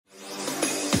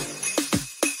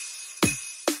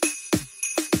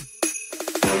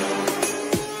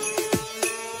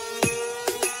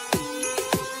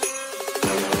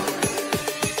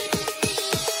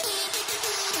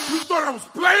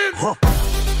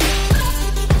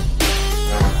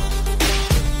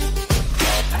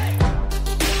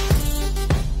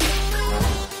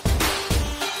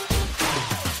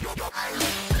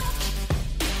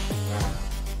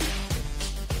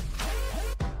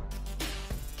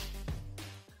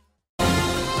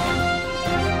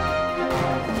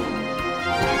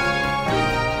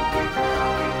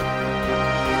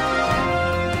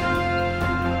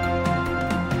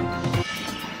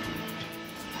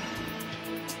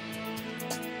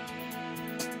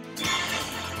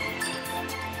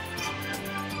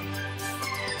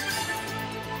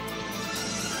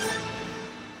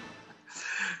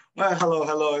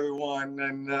Hello, everyone,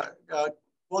 and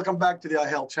welcome back to the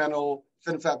iHealth channel,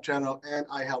 FinFab channel, and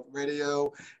iHealth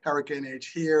Radio. Hurricane H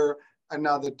here,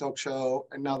 another talk show,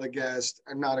 another guest,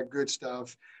 another good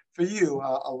stuff for you.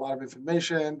 A lot of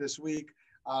information this week,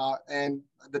 and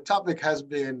the topic has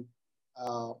been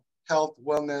health,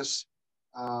 wellness,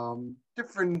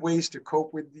 different ways to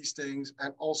cope with these things,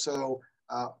 and also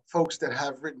folks that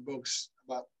have written books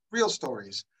about real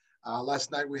stories.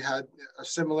 Last night we had a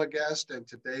similar guest, and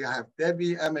today I have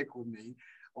Debbie Emick with me,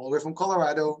 all the way from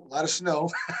Colorado. A lot of snow.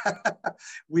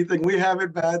 We think we have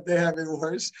it bad; they have it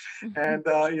worse. And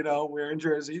we're in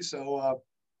Jersey, so.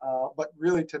 But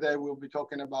really, today we'll be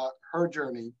talking about her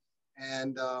journey,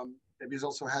 and Debbie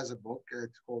also has a book.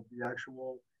 It's called "The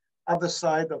Actual Other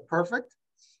Side of Perfect,"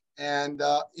 and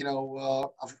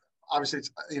obviously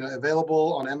it's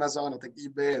available on Amazon, I think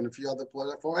eBay, and a few other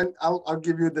platforms. And I'll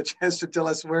give you the chance to tell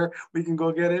us where we can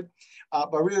go get it.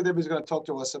 But really, Debbie's going to talk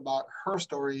to us about her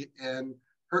story and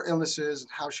her illnesses and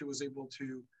how she was able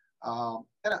to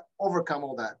kind of overcome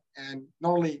all that, and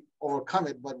not only overcome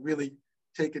it, but really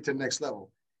take it to the next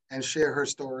level and share her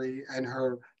story and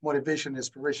her motivation and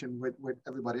inspiration with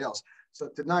everybody else. So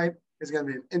tonight is going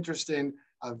to be an interesting,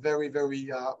 very, very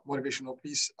motivational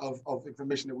piece of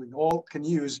information that we all can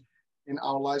use in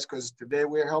our lives, because today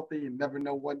we're healthy. You never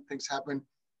know when things happen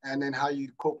and then how you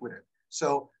cope with it.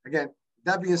 So again,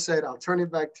 that being said, I'll turn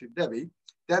it back to Debbie.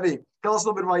 Debbie, tell us a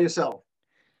little bit about yourself.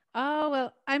 Oh,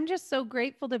 well, I'm just so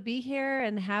grateful to be here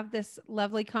and have this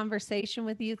lovely conversation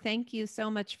with you. Thank you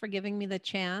so much for giving me the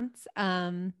chance.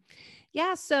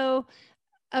 So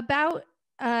about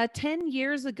 10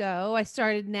 years ago, I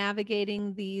started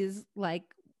navigating these like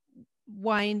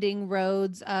winding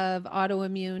roads of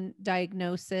autoimmune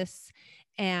diagnosis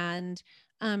and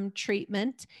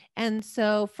treatment. And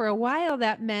so for a while,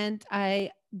 that meant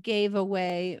I gave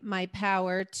away my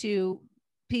power to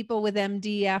people with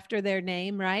MD after their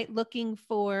name, right? Looking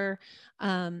for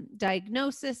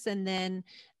diagnosis and then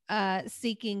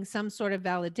seeking some sort of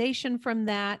validation from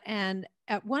that. And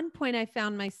at one point, I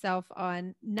found myself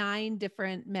on 9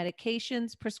 different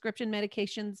medications, prescription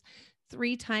medications,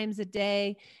 3 times a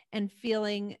day, and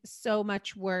feeling so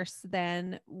much worse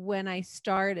than when I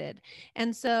started.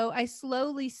 And so I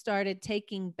slowly started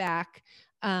taking back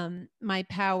my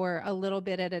power a little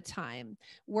bit at a time,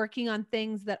 working on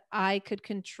things that I could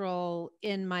control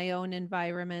in my own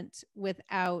environment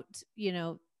without,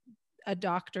 a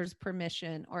doctor's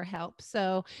permission or help.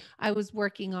 So I was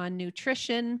working on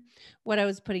nutrition, what I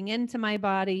was putting into my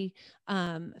body,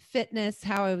 fitness,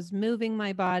 how I was moving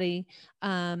my body,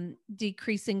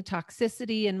 decreasing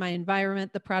toxicity in my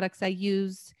environment, the products I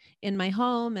use in my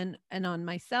home and on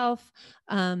myself.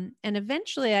 And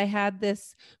eventually I had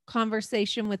this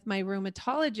conversation with my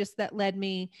rheumatologist that led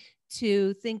me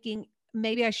to thinking,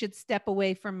 maybe I should step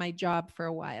away from my job for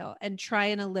a while and try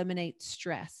and eliminate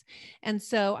stress. And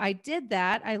so I did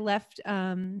that. I left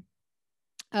a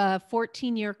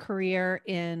 14-year career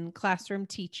in classroom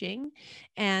teaching.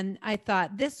 And I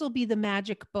thought, this will be the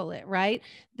magic bullet, right?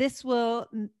 This will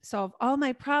solve all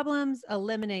my problems,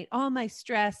 eliminate all my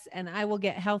stress, and I will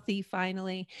get healthy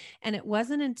finally. And it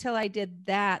wasn't until I did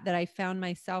that I found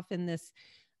myself in this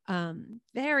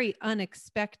very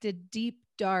unexpected, deep,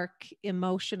 dark,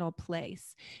 emotional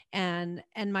place. And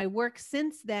my work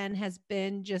since then has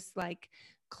been just like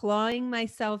clawing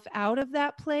myself out of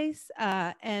that place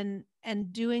and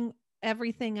doing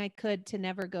everything I could to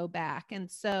never go back. And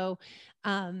so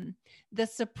the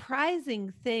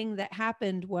surprising thing that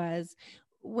happened was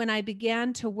when I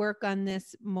began to work on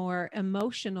this more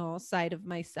emotional side of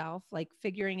myself, like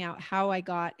figuring out how I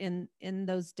got in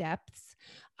those depths,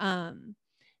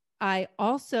 I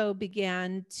also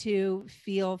began to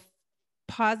feel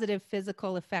positive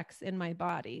physical effects in my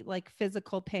body, like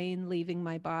physical pain leaving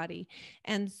my body.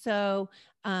 And so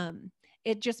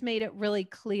it just made it really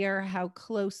clear how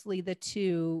closely the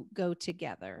two go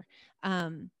together.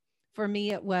 For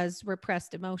me, it was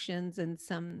repressed emotions and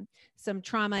some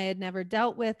trauma I had never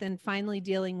dealt with, and finally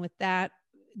dealing with that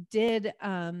did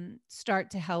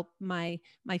start to help my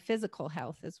physical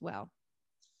health as well.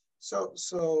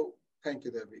 So thank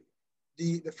you, Debbie.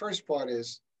 The first part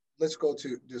is, let's go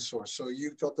to the source. So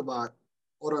you talked about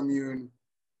autoimmune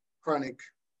chronic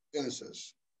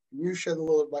illnesses. Can you shed a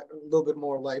little bit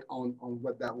more light on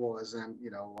what that was, and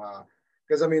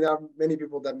because I mean, there are many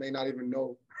people that may not even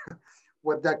know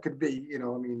what that could be. I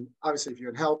mean, obviously, if you're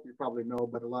in health, you probably know,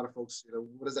 but a lot of folks,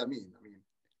 what does that mean? I mean,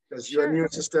 does your Sure. immune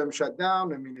system shut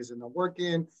down? I mean, is it not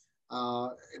working?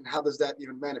 And how does that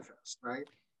even manifest, right?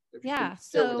 If you can Yeah.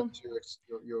 share with So us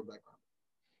your background.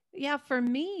 yeah, for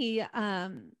me,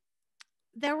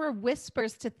 there were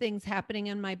whispers to things happening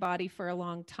in my body for a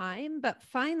long time, but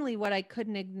finally, what I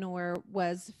couldn't ignore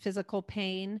was physical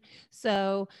pain.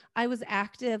 So I was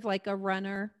active like a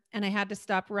runner, and I had to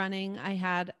stop running. I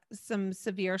had some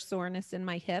severe soreness in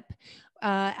my hip.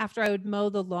 After I would mow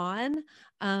the lawn,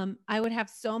 I would have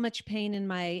so much pain in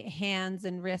my hands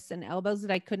and wrists and elbows that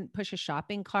I couldn't push a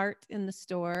shopping cart in the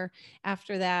store.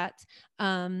 After that,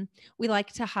 we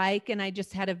like to hike, and I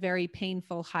just had a very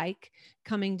painful hike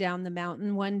coming down the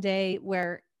mountain one day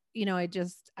where I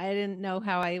didn't know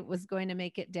how I was going to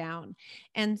make it down.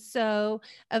 And so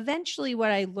eventually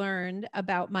what I learned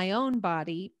about my own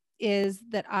body is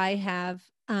that I have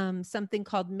something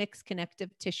called mixed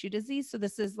connective tissue disease. So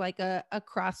this is like a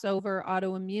crossover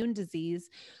autoimmune disease,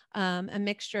 a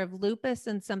mixture of lupus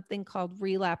and something called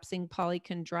relapsing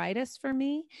polychondritis for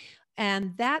me.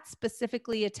 And that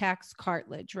specifically attacks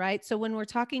cartilage, right? So when we're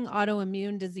talking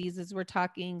autoimmune diseases, we're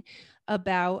talking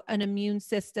about an immune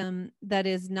system that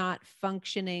is not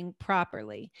functioning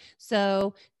properly.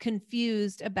 So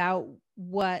confused about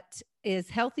what is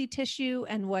healthy tissue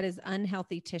and what is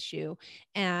unhealthy tissue.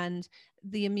 And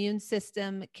the immune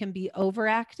system can be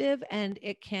overactive and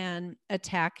it can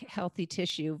attack healthy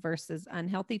tissue versus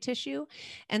unhealthy tissue.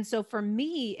 And so for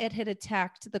me, it had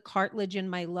attacked the cartilage in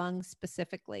my lungs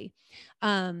specifically.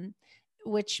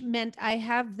 Which meant I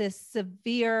have this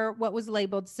severe, what was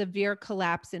labeled severe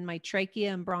collapse in my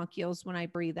trachea and bronchioles when I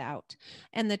breathe out.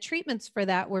 And the treatments for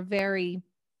that were very,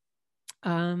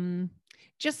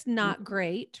 just not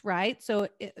great, right? So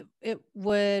it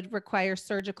would require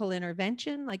surgical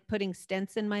intervention, like putting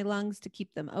stents in my lungs to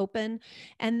keep them open.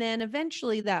 And then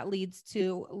eventually that leads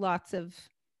to lots of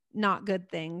not good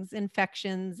things,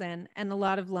 infections and a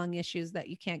lot of lung issues that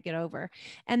you can't get over.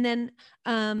 And then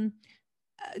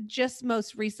just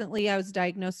most recently, I was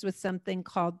diagnosed with something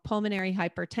called pulmonary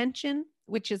hypertension,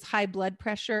 which is high blood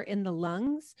pressure in the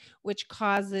lungs, which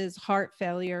causes heart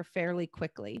failure fairly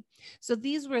quickly. So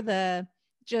these were the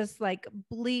just like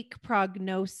bleak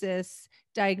prognosis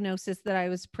diagnosis that I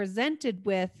was presented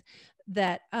with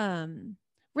that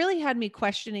really had me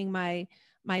questioning my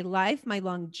life, my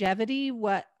longevity,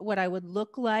 what I would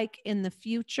look like in the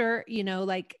future,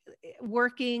 like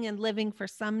working and living for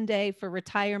someday for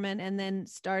retirement, and then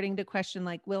starting to question,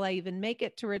 like, will I even make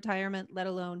it to retirement, let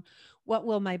alone what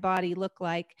will my body look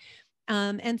like?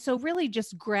 And so really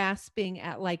just grasping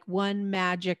at like one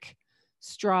magic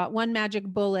straw, one magic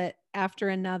bullet after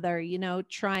another,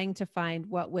 trying to find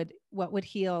what would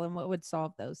heal and what would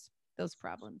solve those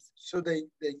problems. So the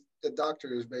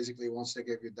doctors basically, once they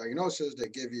give you a diagnosis, they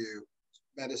give you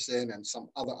medicine and some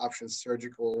other options,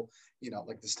 surgical,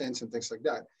 like the stents and things like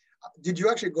that. Did you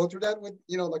actually go through that with,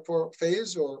 like for a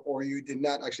phase, or you did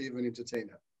not actually even entertain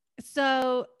it?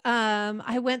 So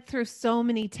I went through so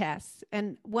many tests,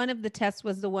 and one of the tests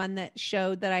was the one that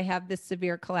showed that I have this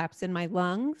severe collapse in my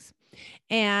lungs.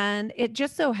 And it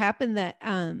just so happened that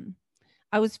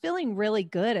I was feeling really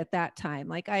good at that time.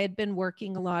 Like I had been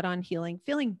working a lot on healing,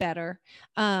 feeling better.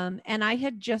 And I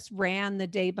had just ran the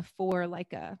day before,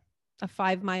 like a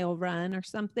 5 mile run or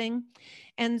something.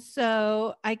 And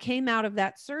so I came out of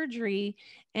that surgery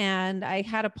and I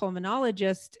had a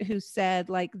pulmonologist who said,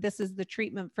 like, this is the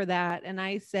treatment for that. And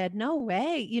I said, no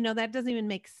way, that doesn't even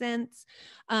make sense.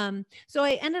 So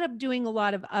I ended up doing a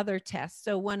lot of other tests.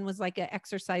 So one was like an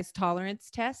exercise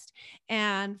tolerance test.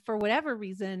 And for whatever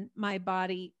reason, my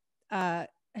body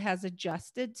has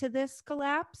adjusted to this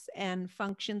collapse and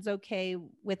functions okay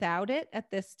without it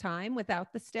at this time,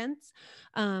 without the stents.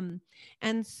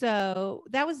 And so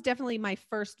that was definitely my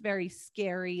first very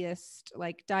scariest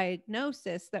like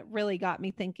diagnosis that really got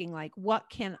me thinking, like, what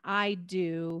can I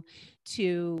do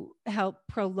to help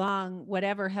prolong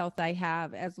whatever health I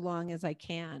have as long as I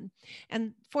can?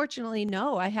 And fortunately,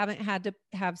 no, I haven't had to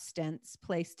have stents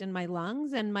placed in my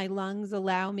lungs, and my lungs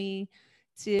allow me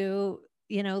to,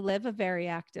 live a very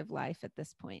active life at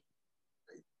this point.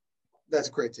 That's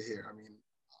great to hear. I mean,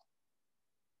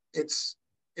 it's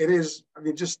it is, I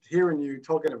mean, just hearing you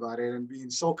talking about it and being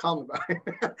so calm about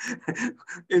it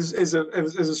is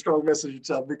a strong message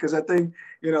itself. Because I think,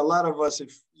 you know, a lot of us,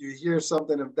 if you hear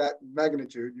something of that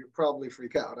magnitude, you probably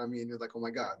freak out. I mean, you're like, oh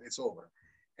my God, it's over.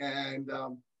 And,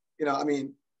 you know, I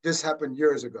mean, this happened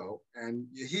years ago, and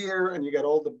you hear and you got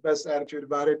all the best attitude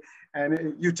about it.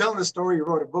 And you telling the story, you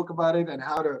wrote a book about it and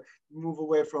how to move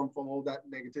away from all that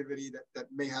negativity that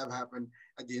may have happened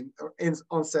at the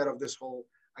onset of this whole,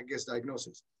 I guess,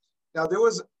 diagnosis. Now, there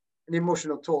was an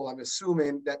emotional toll, I'm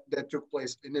assuming, that took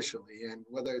place initially, and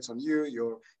whether it's on you,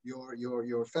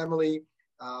 your family,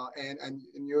 and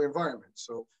in your environment.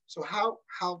 So how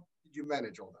did you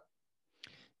manage all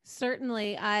that?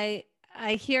 Certainly, I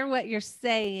hear what you're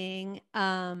saying.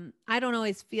 I don't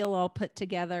always feel all put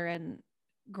together and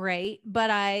great, but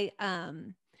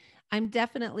I'm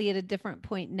definitely at a different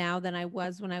point now than I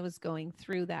was when I was going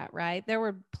through that, right? There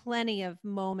were plenty of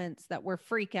moments that were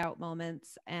freak out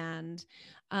moments, and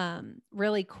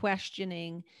really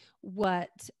questioning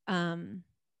what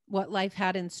what life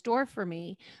had in store for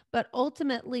me. But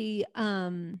ultimately,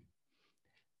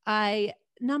 I,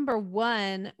 number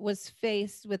one, was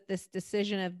faced with this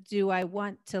decision of, do I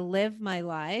want to live my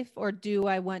life, or do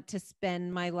I want to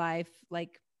spend my life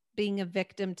like being a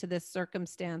victim to this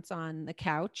circumstance on the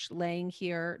couch, laying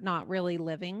here, not really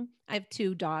living? I have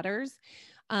two daughters.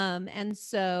 And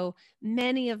so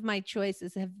many of my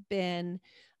choices have been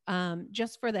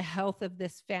just for the health of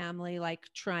this family, like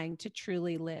trying to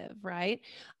truly live, right?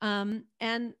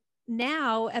 And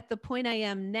now, at the point I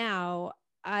am now,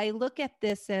 I look at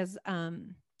this as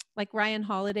like Ryan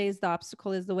Holiday's The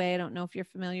Obstacle is the Way. I don't know if you're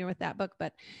familiar with that book,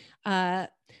 but uh,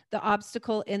 the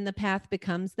obstacle in the path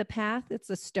becomes the path. It's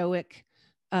a Stoic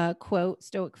quote,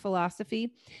 Stoic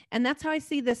philosophy. And that's how I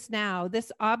see this now.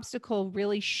 This obstacle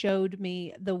really showed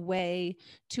me the way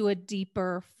to a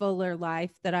deeper, fuller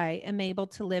life that I am able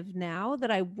to live now,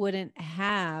 that I wouldn't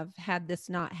have had this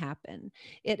not happen.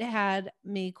 It had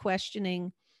me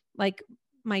questioning, like,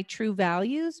 my true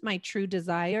values, my true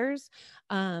desires,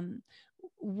 um,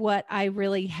 what I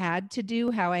really had to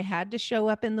do, how I had to show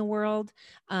up in the world.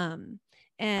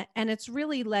 And it's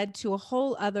really led to a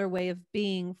whole other way of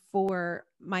being for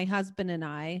my husband and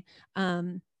I,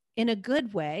 in a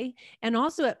good way. And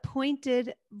also, it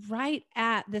pointed right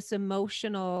at this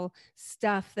emotional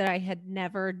stuff that I had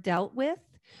never dealt with.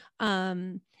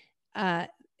 Um, uh,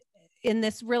 in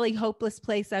this really hopeless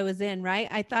place I was in, right?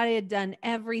 I thought I had done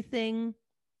everything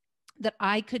that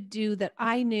I could do, that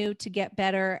I knew, to get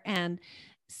better. And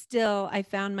still, I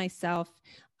found myself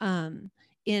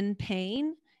in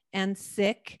pain and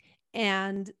sick.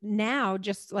 And now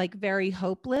just like very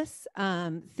hopeless,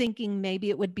 thinking maybe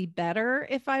it would be better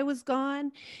if I was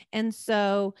gone. And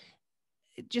so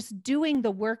just doing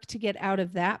the work to get out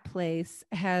of that place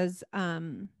has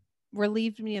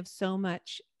relieved me of so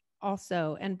much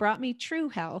also, and brought me true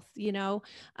health, you know.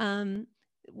 Um,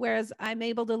 Whereas I'm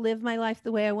able to live my life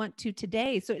the way I want to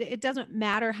today. So it doesn't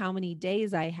matter how many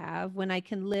days I have when I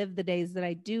can live the days that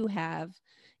I do have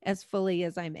as fully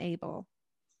as I'm able.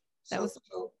 That was,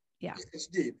 So yeah. it's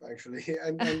deep actually,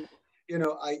 and you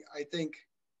know, I think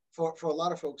for a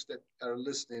lot of folks that are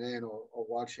listening in or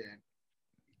watching,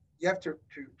 you have to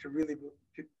really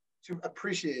to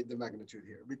appreciate the magnitude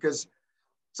here, because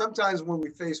sometimes when we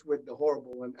face with the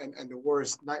horrible and the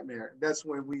worst nightmare, that's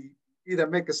when we either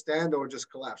make a stand or just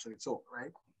collapse and it's over,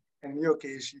 right? And in your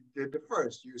case, you did the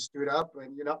first. You stood up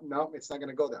and you know, no, it's not going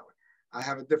to go that way. I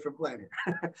have a different plan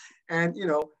here. And, you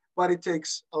know, but it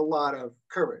takes a lot of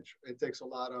courage. It takes a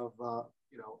lot of,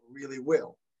 you know, really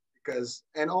will, because,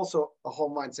 and also a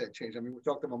whole mindset change. I mean, we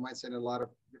talked about mindset in a lot of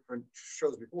different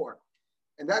shows before.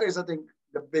 And that is, I think,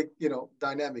 the big, you know,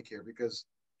 dynamic here, because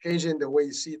changing the way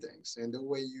you see things and the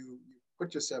way you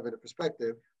put yourself in a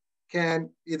perspective can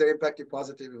either impact you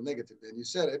positively or negatively. And you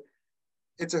said it,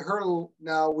 it's a hurdle.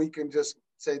 Now we can just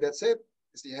say, that's it,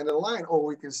 it's the end of the line. Or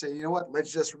we can say, you know what,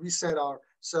 let's just reset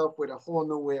ourselves with a whole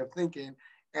new way of thinking,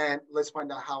 and let's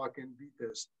find out how I can beat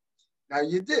this. Now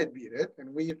you did beat it,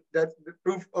 and we that the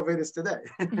proof of it is today.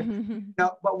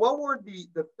 Now, but what were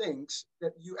the things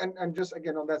that you, and just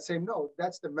again on that same note,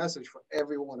 that's the message for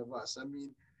every one of us. I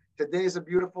mean, today is a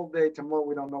beautiful day. Tomorrow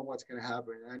we don't know what's going to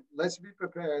happen, and let's be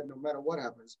prepared no matter what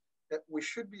happens. That we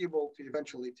should be able to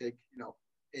eventually take, you know,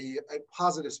 a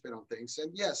positive spin on things.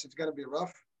 And yes, it's going to be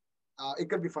rough. It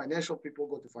could be financial. People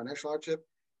go to financial hardship.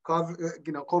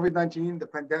 You know, COVID-19, the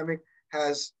pandemic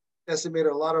has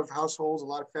decimated a lot of households, a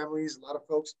lot of families, a lot of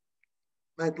folks,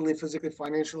 mentally, physically,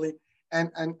 financially, and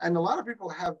a lot of people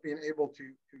have been able to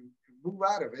move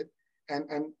out of it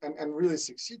and really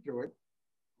succeed through it.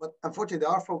 But unfortunately,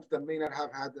 there are folks that may not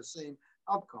have had the same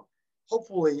outcome.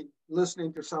 hopefully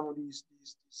listening to some of these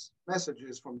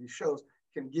messages from these shows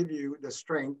can give you the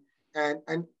strength.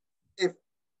 And if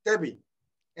Debbie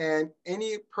and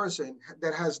any person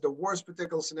that has the worst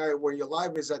particular scenario where your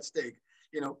life is at stake,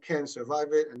 can survive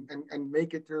it and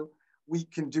make it through, we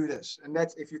can do this. And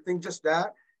that's, if you think just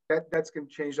that's going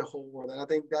to change the whole world. And I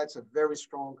think that's a very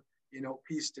strong,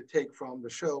 piece to take from the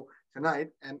show tonight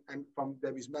and from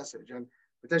Debbie's message and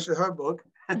potentially her book.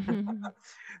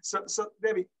 So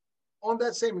Debbie, on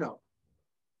that same note,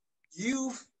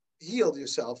 you've healed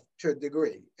yourself to a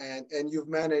degree and you've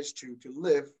managed to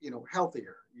live,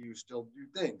 healthier. You still do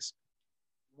things.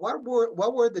 What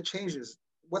were the changes?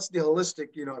 What's the holistic,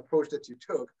 approach that you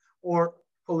took, or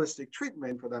holistic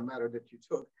treatment for that matter that you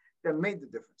took, that made the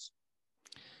difference?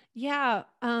 Yeah.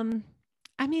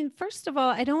 I mean, first of all,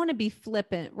 I don't want to be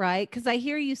flippant, right? Because I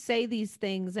hear you say these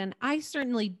things, and I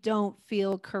certainly don't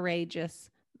feel courageous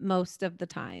most of the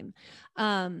time.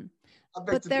 Um, I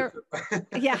beg but to there, differ.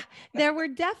 yeah, there were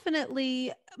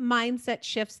definitely mindset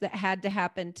shifts that had to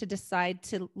happen to decide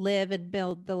to live and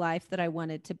build the life that I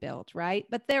wanted to build, right?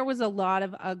 But there was a lot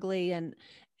of ugly and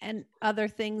other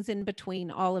things in between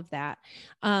all of that.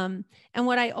 And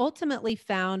what I ultimately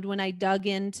found when I dug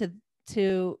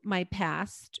into my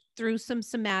past through some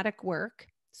somatic work.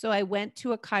 So I went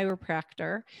to a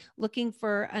chiropractor looking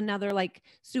for another like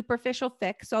superficial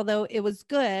fix, although it was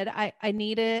good. I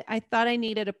thought I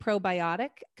needed a probiotic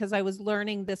because I was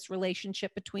learning this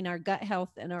relationship between our gut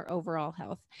health and our overall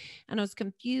health. And I was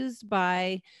confused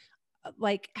by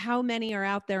like how many are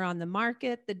out there on the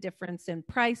market, the difference in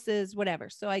prices, whatever.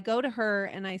 So I go to her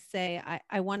and I say,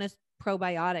 I want a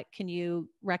probiotic. Can you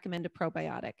recommend a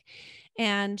probiotic?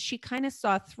 And she kind of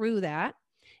saw through that.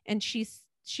 And she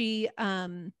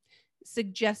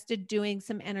suggested doing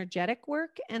some energetic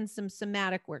work and some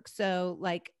somatic work. So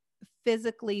like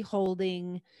physically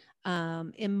holding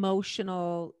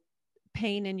emotional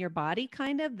pain in your body,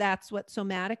 kind of. That's what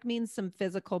somatic means, some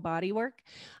physical body work.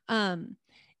 Um,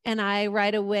 and I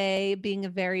right away, being a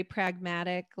very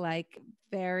pragmatic, like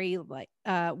very like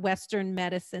Western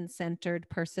medicine centered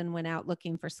person, went out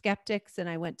looking for skeptics. And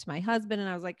I went to my husband and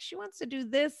I was like, she wants to do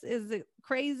this. Is it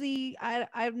crazy?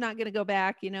 I'm not going to go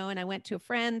back, And I went to a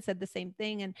friend, said the same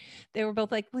thing. And they were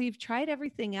both like, well, you've tried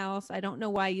everything else. I don't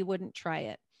know why you wouldn't try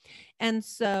it. And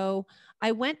so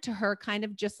I went to her kind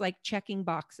of just like checking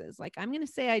boxes. Like, I'm going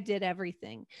to say I did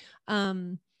everything.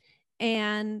 And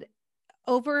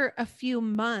over a few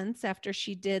months after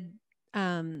she did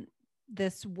um,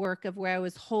 this work of where I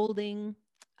was holding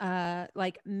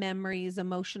like memories,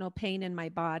 emotional pain in my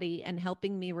body and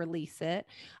helping me release it,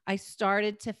 I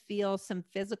started to feel some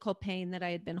physical pain that I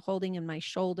had been holding in my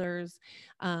shoulders,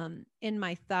 in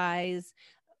my thighs,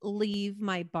 leave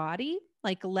my body,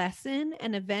 like lessen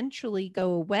and eventually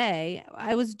go away.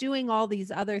 I was doing all these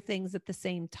other things at the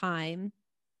same time,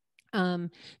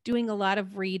 um, doing a lot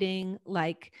of reading,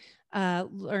 like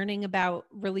learning about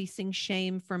releasing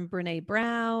shame from Brene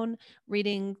Brown,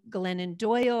 reading Glennon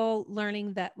Doyle,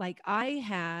 learning that like I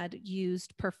had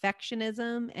used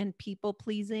perfectionism and people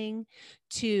pleasing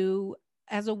to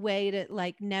as a way to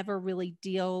like never really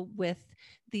deal with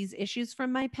these issues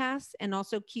from my past and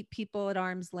also keep people at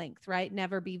arm's length, right?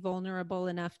 Never be vulnerable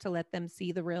enough to let them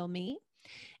see the real me.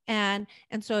 And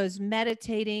so I was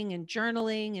meditating and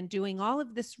journaling and doing all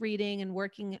of this reading and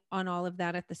working on all of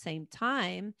that at the same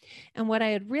time. And what I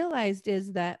had realized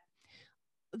is that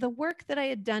the work that I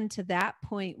had done to that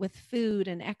point with food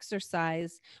and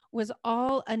exercise was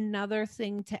all another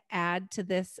thing to add to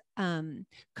this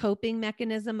coping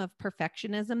mechanism of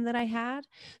perfectionism that I had.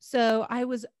 So I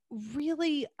was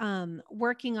really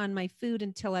working on my food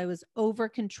until I was over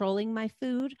controlling my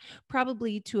food,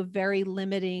 probably to a very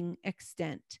limiting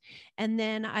extent. And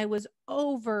then I was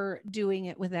overdoing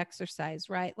it with exercise,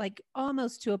 right? Like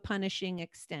almost to a punishing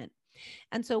extent.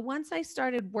 And so once I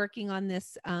started working on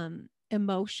this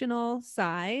emotional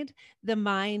side, the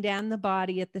mind and the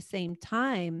body at the same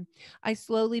time, I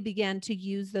slowly began to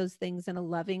use those things in a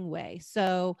loving way.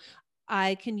 So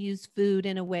I can use food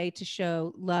in a way to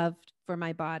show love for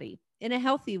my body in a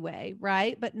healthy way,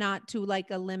 right? But not to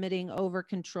like a limiting, over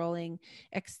controlling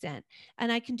extent.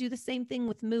 And I can do the same thing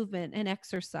with movement and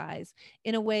exercise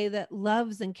in a way that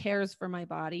loves and cares for my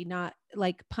body, not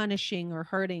like punishing or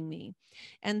hurting me.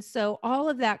 And so all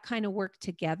of that kind of worked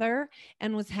together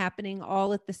and was happening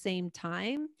all at the same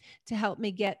time to help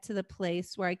me get to the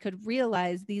place where I could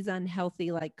realize these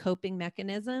unhealthy like coping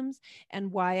mechanisms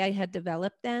and why I had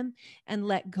developed them and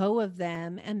let go of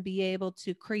them and be able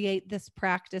to create this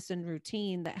practice and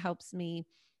routine that helps me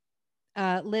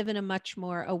live in a much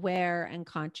more aware and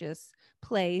conscious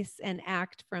place and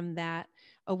act from that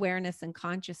awareness and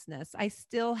consciousness. I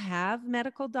still have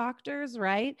medical doctors,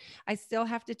 right? I still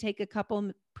have to take a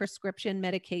couple prescription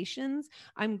medications.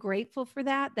 I'm grateful for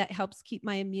that. That helps keep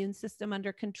my immune system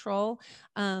under control.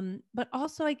 But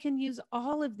also, I can use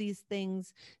all of these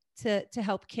things to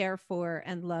help care for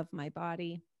and love my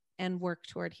body and work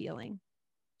toward healing.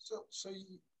 So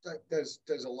there's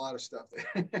a lot of stuff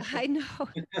there. I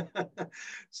know.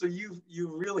 So you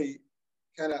really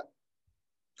kind of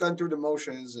gone through the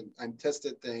motions and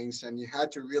tested things, and you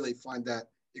had to really find that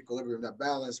equilibrium, that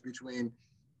balance between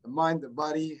the mind, the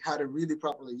body, how to really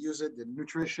properly use it, the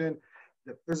nutrition,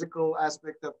 the physical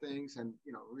aspect of things, and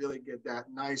really get that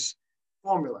nice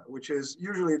formula, which is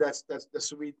usually that's the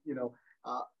sweet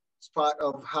spot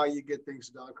of how you get things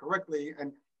done correctly.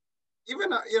 And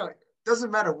even it doesn't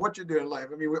matter what you do in life.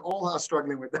 I mean, we all are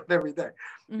struggling with that every day.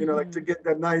 Like to get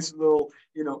that nice little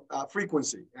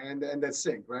frequency and that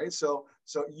sync, right? So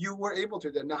you were able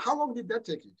to do that. Now, how long did that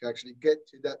take you to actually get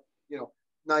to that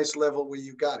nice level where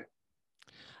you got it?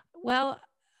 Well,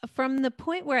 from the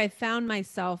point where I found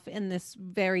myself in this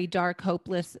very dark,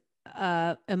 hopeless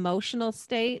emotional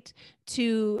state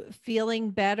to feeling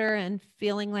better and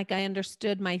feeling like I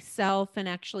understood myself and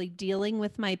actually dealing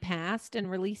with my past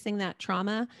and releasing that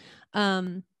trauma,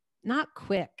 not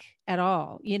quick at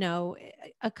all,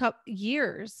 a couple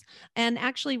years. And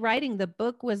actually writing the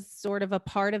book was sort of a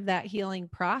part of that healing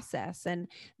process. And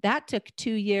that took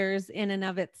 2 years in and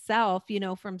of itself,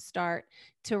 from start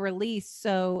to release.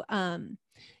 So,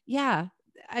 yeah,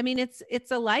 I mean,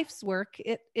 it's a life's work.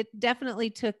 It definitely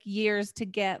took years to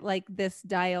get like this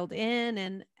dialed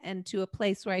in and to a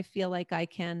place where I feel like I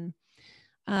can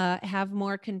have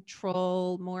more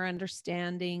control, more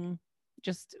understanding,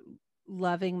 just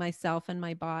loving myself and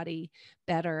my body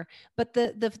better. But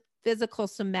the physical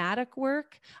somatic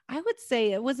work, I would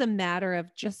say it was a matter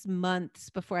of just months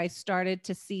before I started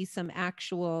to see some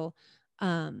actual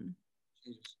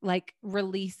like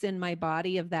release in my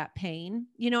body of that pain.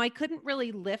 I couldn't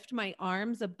really lift my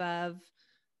arms above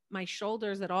my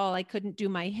shoulders at all. I couldn't do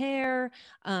my hair.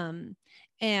 And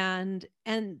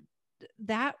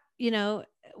that,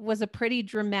 was a pretty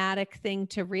dramatic thing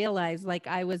to realize. Like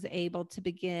I was able to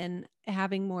begin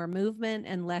having more movement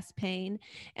and less pain.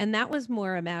 And that was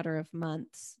more a matter of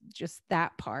months, just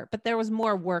that part. But there was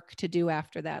more work to do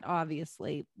after that,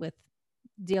 obviously, with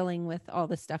dealing with all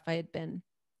the stuff I had been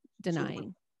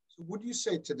denying. So would you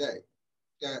say today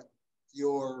that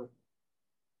you're,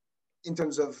 in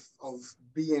terms of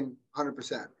being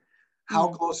 100%, how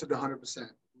close to the 100%?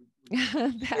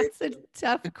 That's a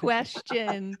tough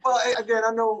question. Well, again,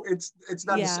 I know it's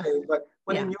not the same, but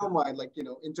Yeah. in your mind, like,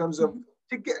 in terms of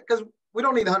to get, because we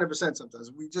don't need 100%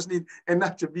 sometimes. We just need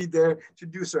enough to be there to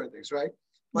do certain things, right?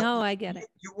 But no, I get it.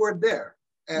 You were there.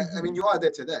 I mean, you are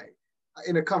there today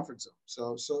in a comfort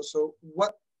zone. So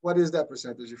what is that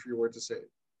percentage if you were to say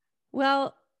it?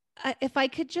 Well, if I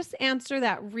could just answer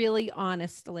that really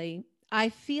honestly, I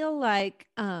feel like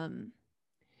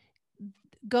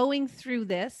going through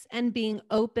this and being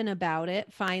open about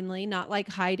it, finally, not like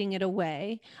hiding it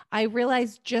away, I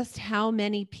realized just how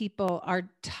many people are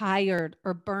tired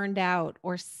or burned out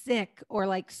or sick or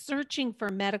like searching for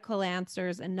medical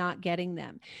answers and not getting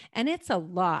them. And it's a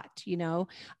lot,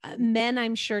 men,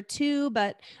 I'm sure too,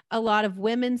 but a lot of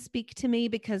women speak to me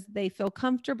because they feel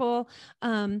comfortable.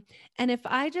 And if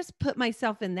I just put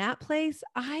myself in that place,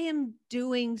 I am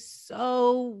doing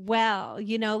so well,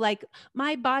 like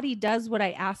my body does what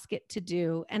I ask it to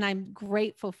do, and I'm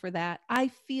grateful for that. I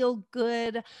feel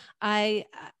good. I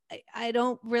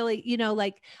don't really,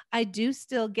 like I do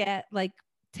still get like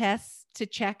tests to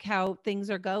check how things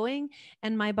are going,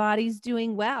 and my body's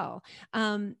doing well.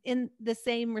 In the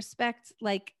same respect,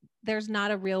 like there's not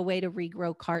a real way to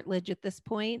regrow cartilage at this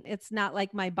point. It's not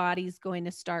like my body's going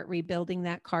to start rebuilding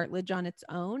that cartilage on its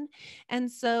own.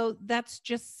 And so that's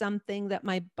just something that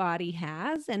my body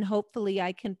has. And hopefully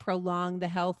I can prolong the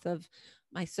health of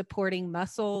my supporting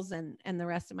muscles and the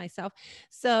rest of myself.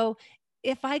 So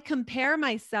if I compare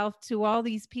myself to all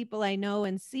these people I know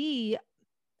and see,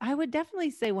 I would definitely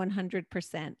say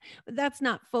 100%. But that's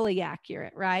not fully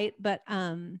accurate, right? But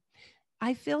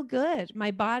I feel good.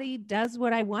 My body does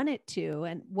what I want it to.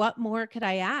 And what more could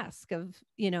I ask of,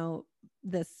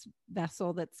 this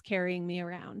vessel that's carrying me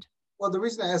around? Well, the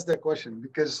reason I asked that question,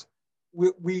 because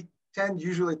we tend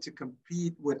usually to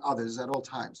compete with others at all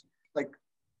times. Like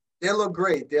they look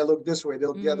great. They look this way. They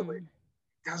look the other way.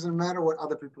 It doesn't matter what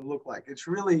other people look like. It's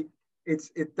really,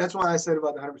 that's why I said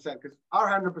about the 100%, because our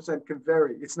 100% can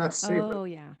vary. It's not the same. Oh,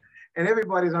 yeah. And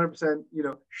everybody's 100%,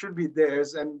 should be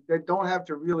theirs, and they don't have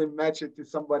to really match it to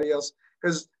somebody else,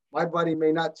 because my body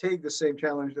may not take the same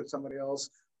challenge that somebody else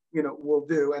will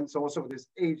do, and so on. So with this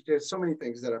age, there's so many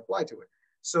things that apply to it.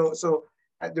 So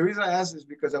the reason I ask is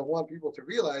because I want people to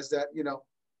realize that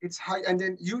it's high, and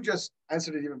then you just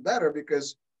answered it even better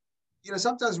because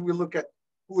sometimes we look at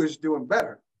who is doing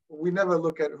better. We never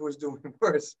look at who is doing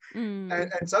worse.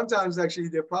 And sometimes actually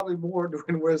they're probably more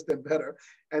doing worse than better.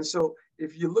 And so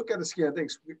if you look at the scheme of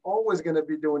things, we're always going to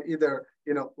be doing either,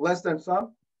 less than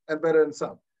some and better than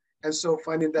some. And so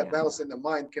finding that balance in the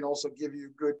mind can also give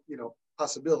you good,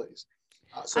 possibilities.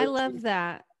 I love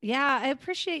that. Yeah, I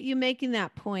appreciate you making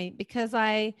that point because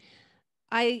I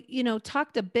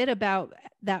talked a bit about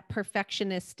that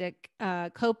perfectionistic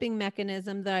coping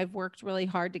mechanism that I've worked really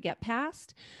hard to get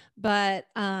past. But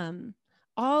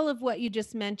all of what you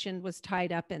just mentioned was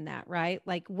tied up in that, right?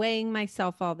 Like weighing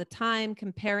myself all the time,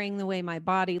 comparing the way my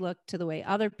body looked to the way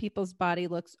other people's body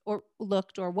looks or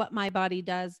looked, or what my body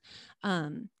does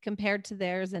compared to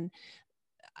theirs. And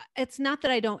it's not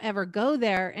that I don't ever go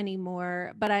there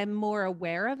anymore, but I'm more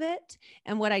aware of it.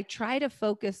 And what I try to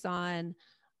focus on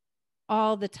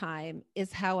all the time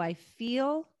is how I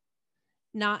feel,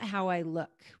 not how I look,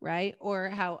 right? Or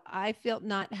how I feel,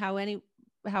 not how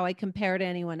I compare to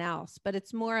anyone else, but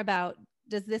it's more about,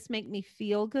 does this make me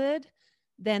feel good?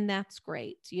 Then that's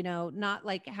great. Not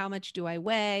like how much do I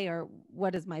weigh, or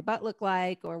what does my butt look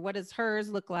like, or what does hers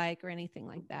look like, or anything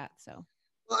like that. So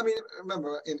well, I mean,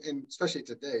 remember, in especially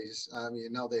today's,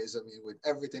 nowadays, with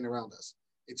everything around us,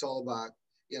 it's all about,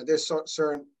 there's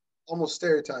certain almost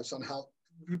stereotypes on how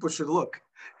people should look,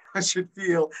 should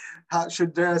feel, how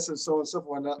should dress, and so on and so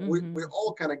forth. And we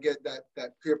all kind of get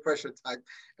that peer pressure type,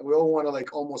 and we all want to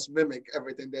like almost mimic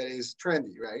everything that is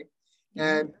trendy, right?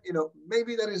 And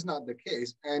maybe that is not the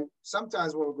case. And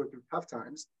sometimes when we go through tough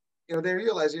times, they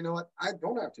realize, what, I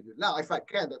don't have to do it. Now. If I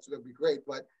can, that would be great.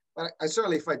 But I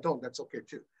certainly, if I don't, that's okay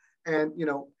too. And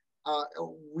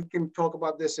we can talk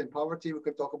about this in poverty. We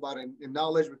can talk about it in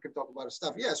knowledge. We can talk about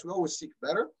stuff. Yes, we always seek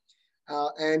better,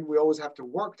 and we always have to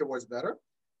work towards better.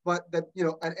 But that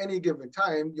at any given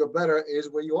time, your better is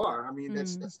where you are. I mean,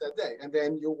 that's that day, and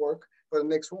then you'll work for the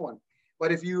next one.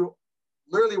 But if you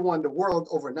literally won the world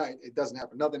overnight, it doesn't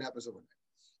happen. Nothing happens overnight.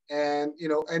 And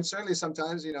and certainly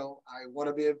sometimes I want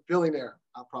to be a billionaire.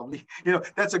 I'll probably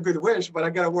that's a good wish, but I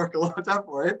got to work a long time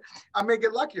for it. I may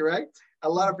get lucky, right? A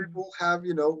lot of people have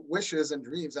wishes and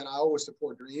dreams, and I always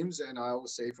support dreams. And I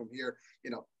always say from here,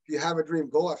 if you have a dream,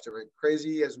 go after it.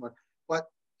 Crazy as much, but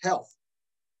health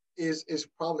is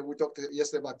probably, we talked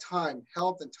yesterday about time,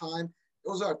 health and time.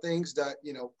 Those are things that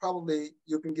probably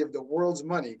you can give the world's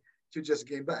money to just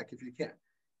gain back if you can.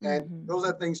 And those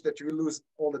are things that you lose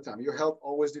all the time. Your health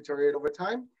always deteriorates over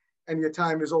time, and your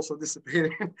time is also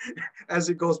dissipating as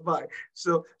it goes by.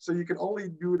 So you can only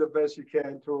do the best you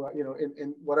can to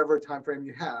in whatever time frame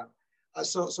you have.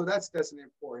 So that's an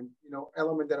important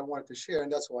element that I wanted to share,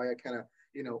 and that's why I kind of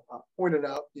pointed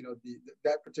out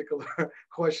that particular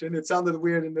question. It sounded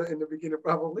weird in the beginning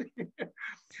probably,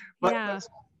 but yeah.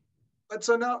 But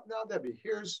so now Debbie,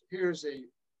 here's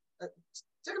a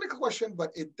technical question, but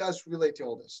it does relate to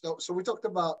all this. So we talked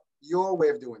about your way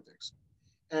of doing things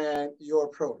and your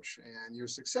approach and your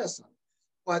success on it.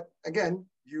 But again,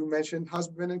 you mentioned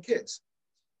husband and kids.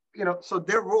 So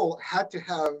their role had to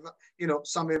have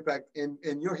some impact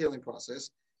in your healing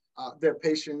process. Their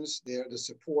patience, the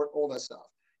support, all that stuff.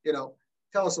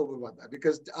 Tell us a little bit about that,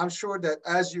 because I'm sure that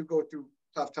as you go through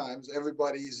tough times,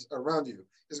 everybody's around you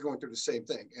is going through the same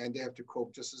thing, and they have to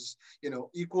cope just as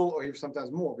equal or even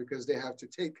sometimes more, because they have to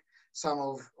take some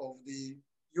of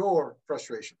your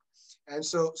frustration. And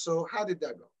so how did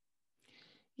that go?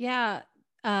 Yeah,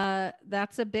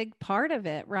 that's a big part of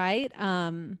it, right?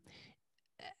 And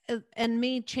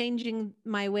me changing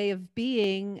my way of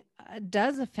being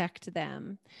does affect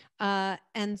them.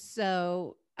 And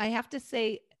so I have to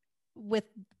say, with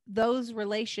those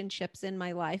relationships in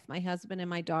my life, my husband and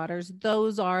my daughters,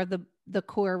 those are the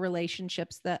core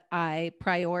relationships that I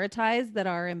prioritize, that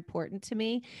are important to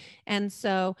me. And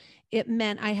so it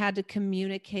meant I had to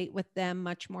communicate with them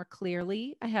much more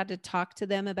clearly. I had to talk to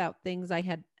them about things I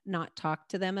had not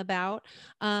talked to them about.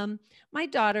 My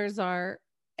daughters are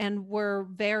and were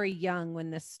very young when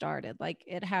this started. Like,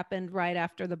 it happened right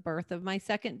after the birth of my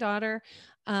second daughter.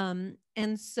 And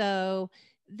so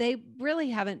they really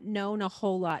haven't known a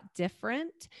whole lot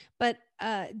different, but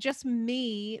just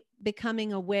me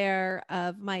becoming aware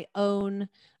of my own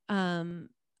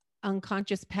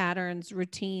unconscious patterns,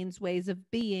 routines, ways of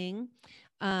being,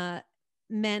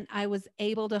 meant I was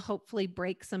able to hopefully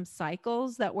break some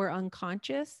cycles that were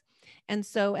unconscious. And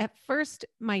so at first,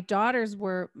 my daughters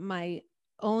were my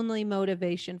only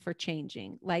motivation for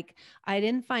changing. Like I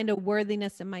didn't find a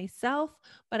worthiness in myself,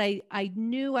 but I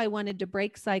knew I wanted to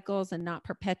break cycles and not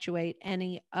perpetuate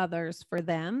any others for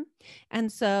them.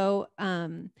 And so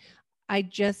I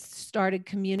just started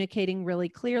communicating really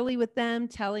clearly with them,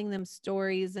 telling them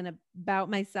stories and about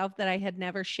myself that I had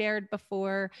never shared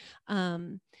before.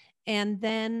 And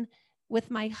then with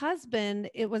my husband,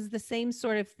 it was the same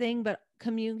sort of thing, but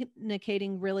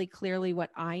communicating really clearly what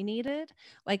I needed.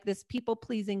 Like this people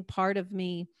pleasing part of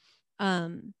me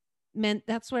um, meant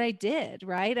that's what I did,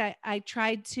 right? I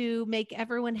tried to make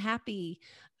everyone happy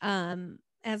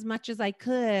as much as I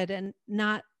could and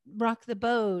not rock the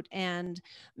boat and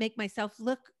make myself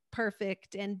look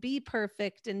perfect and be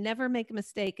perfect and never make a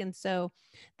mistake. And so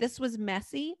this was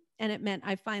messy. And it meant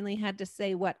I finally had to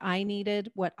say what I needed,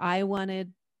 what I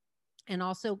wanted, and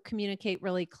also communicate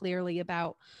really clearly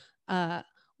about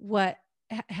what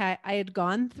I had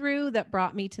gone through that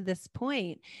brought me to this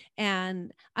point.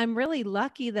 And I'm really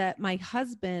lucky that my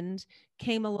husband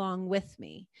came along with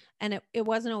me. And it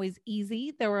wasn't always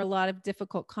easy. There were a lot of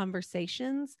difficult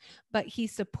conversations, but he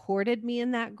supported me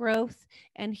in that growth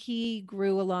and he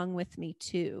grew along with me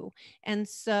too. And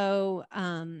so,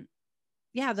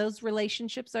 yeah, those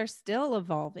relationships are still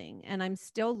evolving and I'm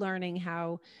still learning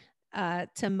how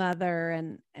to mother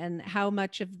and how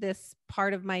much of this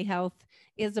part of my health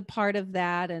is a part of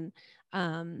that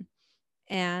um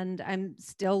and I'm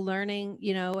still learning,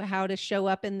 you know, how to show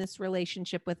up in this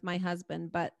relationship with my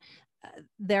husband, but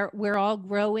there we're all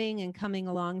growing and coming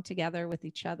along together with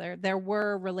each other. There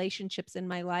were relationships in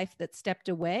my life that stepped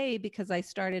away because I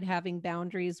started having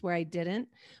boundaries where I didn't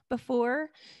before,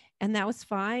 and that was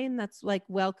fine. That's like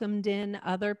welcomed in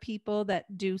other people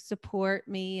that do support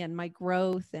me and my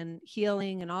growth and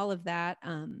healing and all of that.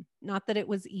 Not that it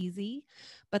was easy,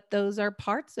 but those are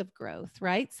parts of growth,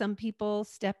 right? Some people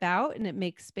step out and it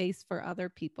makes space for other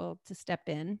people to step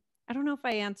in. I don't know if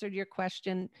I answered your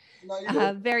question No, you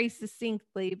did. very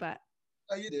succinctly, but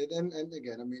No, you did. And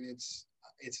again, I mean, it's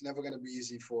never going to be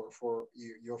easy for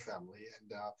you, your family.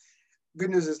 And good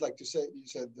news is, like you said,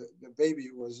 the baby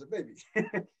was a baby,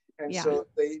 and yeah. so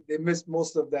they missed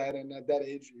most of that. And at that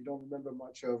age, you don't remember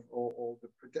much of all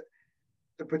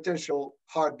the potential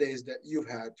hard days that you've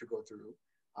had to go through.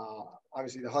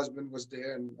 Obviously, the husband was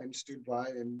there and stood by,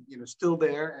 and you know, still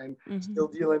there and Hmm. still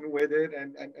dealing with it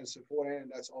and supporting,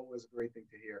 and that's always a great thing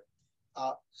to hear.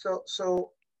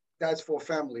 So that's for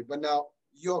family, but now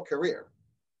your career,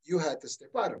 you had to step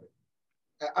out of it.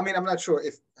 I mean, I'm not sure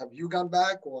if have you gone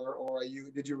back or are you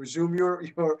did you resume your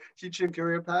teaching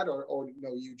career path or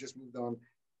no, you just moved on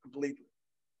completely.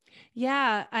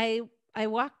 Yeah, I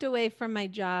walked away from my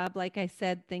job, like I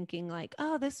said, thinking like,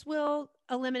 oh, this will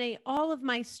eliminate all of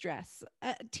my stress.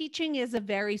 Teaching is a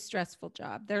very stressful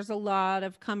job. There's a lot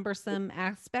of cumbersome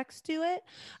aspects to it,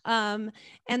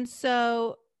 and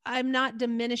so I'm not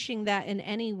diminishing that in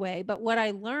any way. But what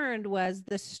I learned was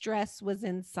the stress was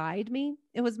inside me.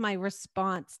 It was my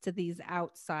response to these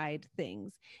outside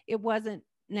things. It wasn't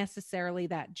necessarily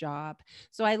that job.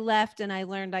 So I left and I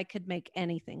learned I could make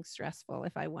anything stressful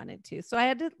if I wanted to. So I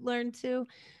had to learn to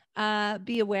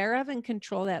be aware of and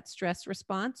control that stress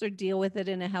response or deal with it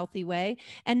in a healthy way.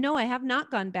 And no, I have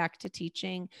not gone back to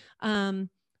teaching.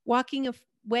 Walking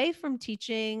away from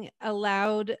teaching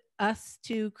allowed us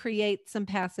to create some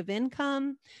passive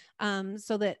income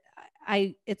so that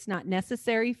it's not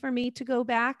necessary for me to go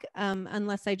back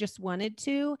unless I just wanted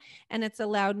to, and it's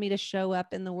allowed me to show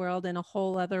up in the world in a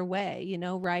whole other way, you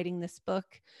know, writing this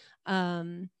book.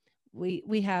 um,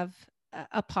 we have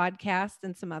a podcast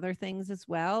and some other things as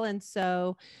well, and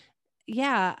so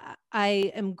yeah,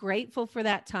 I am grateful for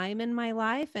that time in my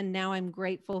life, and now I'm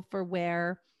grateful for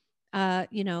where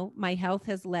you know, my health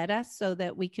has led us so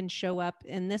that we can show up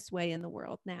in this way in the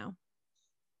world now.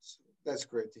 So that's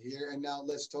great to hear. And now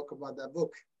let's talk about that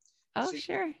book. Oh, See,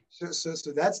 sure.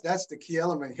 so that's the key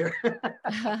element here.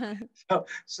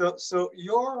 So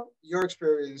your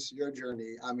experience, your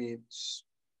journey. I mean,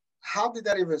 how did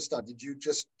that even start? Did you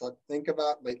just think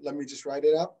about like let me just write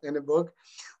it up in a book,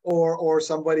 or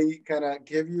somebody kind of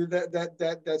give you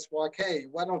that spark? Hey,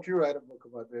 why don't you write a book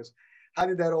about this? How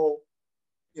did that all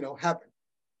happen?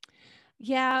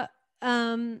 Yeah.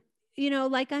 Um, you know,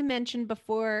 like I mentioned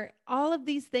before, all of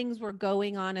these things were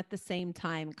going on at the same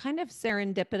time, kind of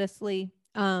serendipitously.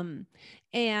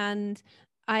 And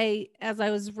as I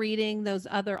was reading those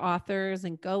other authors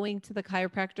and going to the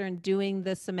chiropractor and doing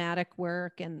the somatic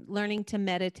work and learning to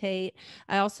meditate,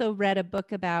 I also read a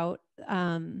book about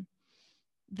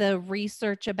the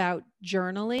research about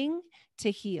journaling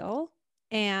to heal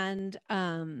and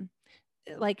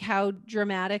like how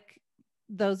dramatic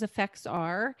those effects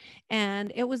are.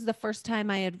 And it was the first time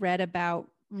I had read about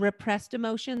repressed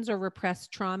emotions or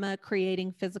repressed trauma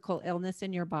creating physical illness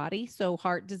in your body. So,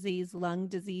 heart disease, lung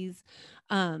disease.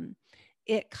 Um,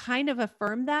 it kind of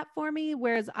affirmed that for me,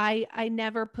 whereas I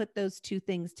never put those two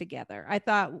things together. I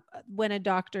thought when a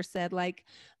doctor said, like,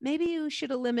 maybe you should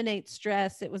eliminate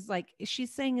stress, it was like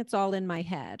she's saying it's all in my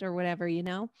head or whatever, you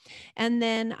know. And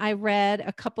then I read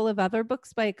a couple of other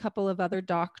books by a couple of other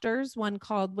doctors, one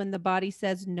called When the Body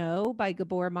Says No by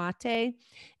Gabor Mate,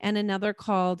 and another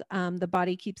called The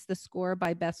Body Keeps the Score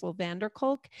by Bessel van der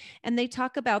Kolk. And they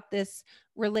talk about this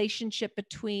relationship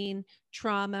between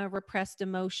trauma, repressed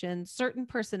emotions, certain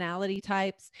personality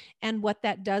types, and what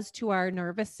that does to our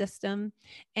nervous system,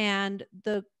 and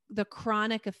the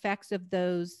chronic effects of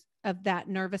those, of that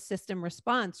nervous system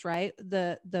response, right?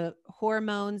 The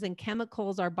hormones and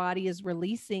chemicals our body is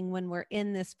releasing when we're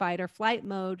in this fight or flight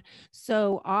mode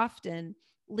so often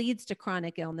leads to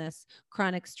chronic illness,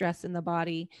 chronic stress in the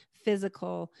body,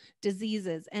 physical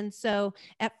diseases. And so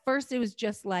at first it was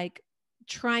just like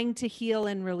trying to heal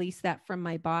and release that from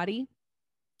my body.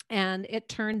 And it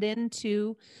turned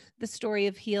into the story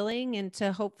of healing, and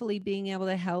to hopefully being able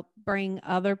to help bring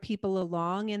other people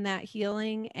along in that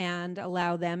healing and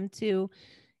allow them to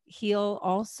heal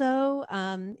also,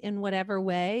 in whatever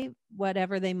way,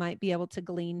 whatever they might be able to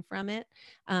glean from it.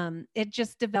 It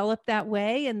just developed that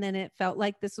way. And then it felt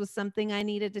like this was something I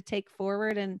needed to take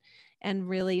forward and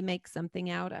really make something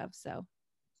out of. So.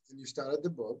 And you started the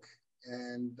book,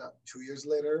 and 2 years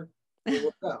later, it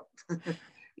worked out.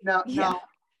 now, Yeah. now,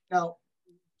 now,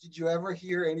 did you ever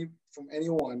hear any from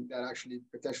anyone that actually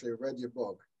potentially read your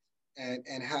book and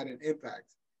had an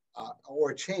impact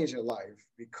or a change in life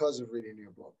because of reading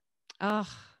your book? Oh,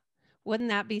 wouldn't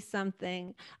that be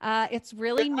something? It's It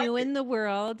really might new be. in the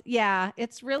world. Yeah,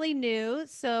 it's really new.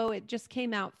 So it just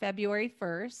came out February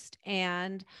 1st.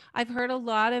 And I've heard a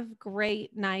lot of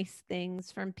great, nice things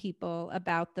from people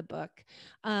about the book.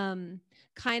 Um,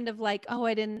 Kind of like, oh,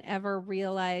 I didn't ever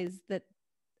realize that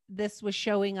this was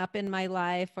showing up in my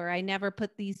life, or I never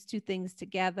put these two things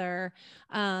together.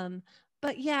 Um,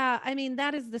 but yeah, I mean,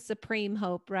 that is the supreme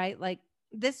hope, right? Like,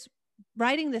 this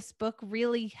writing this book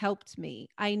really helped me.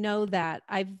 I know that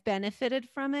I've benefited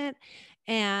from it.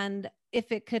 And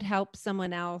if it could help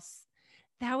someone else,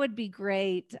 that would be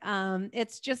great.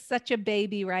 It's just such a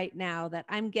baby right now that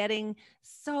I'm getting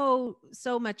so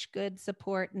much good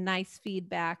support, nice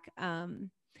feedback.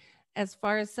 As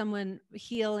far as someone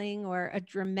healing or a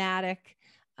dramatic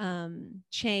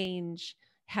change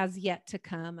has yet to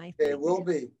come, I There think. will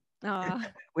be. Oh,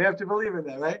 We have to believe in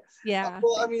that, right? yeah.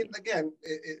 Well, I Thank mean, you. again,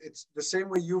 it's the same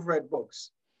way you've read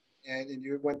books and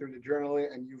you went through the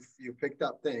journaling and you picked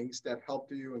up things that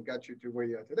helped you and got you to where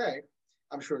you are today.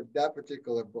 I'm sure that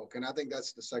particular book, and I think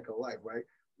that's the cycle of life, right?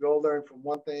 We all learn from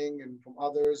one thing and from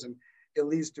others, and it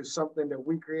leads to something that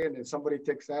we create, and somebody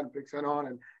takes that and picks that on,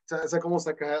 and so it's like almost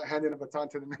like handing a baton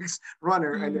to the next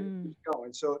runner, and then it Mm, keeps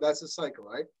going. So that's the cycle,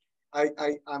 right?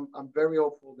 I'm very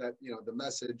hopeful that the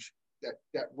message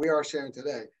that we are sharing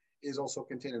today is also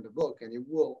contained in the book, and it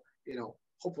will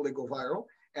hopefully go viral.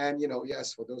 And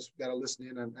yes, for those that are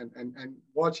listening and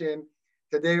watching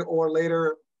today or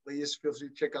later, please feel free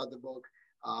to check out the book.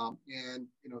 And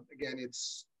again,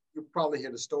 you probably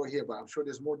hear the story here, but I'm sure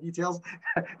there's more details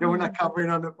that we're not mhm. covering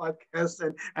on the podcast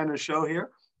and the show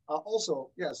here. Also,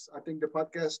 yes, I think the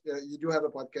podcast, you do have a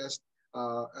podcast.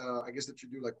 I guess that you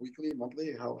do like weekly,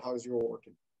 monthly. How's your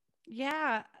working?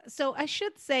 Yeah. So I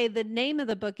should say the name of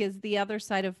the book is The Other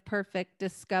Side of Perfect: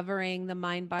 Discovering the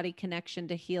Mind Body Connection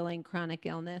to Healing Chronic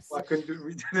Well, Illness. I couldn't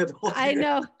read it all I here.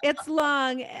 know it's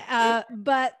long,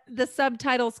 but the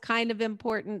subtitle's kind of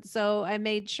important. So I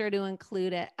made sure to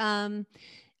include it.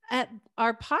 At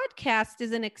our podcast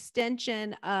is an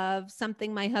extension of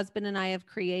something my husband and I have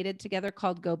created together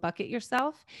called Go Bucket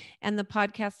Yourself. And the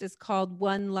podcast is called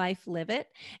One Life Live It.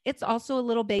 It's also a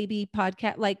little baby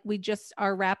podcast. Like, we just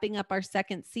are wrapping up our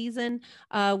second season.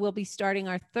 We'll be starting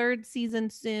our third season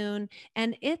soon.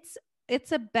 And it's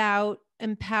about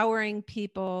empowering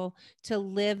people to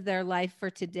live their life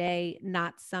for today,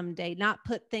 not someday, not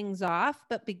put things off,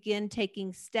 but begin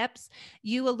taking steps.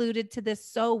 You alluded to this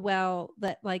so well,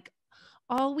 that like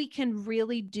all we can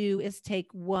really do is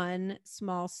take one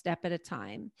small step at a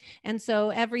time. And so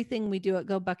everything we do at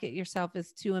Go Bucket Yourself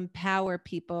is to empower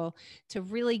people to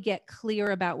really get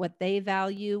clear about what they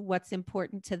value, what's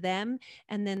important to them,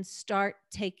 and then start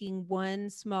taking one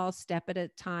small step at a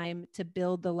time to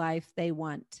build the life they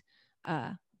want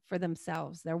uh, for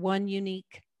themselves, their one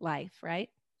unique life, right?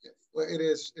 Well, it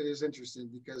is interesting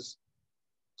because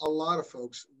a lot of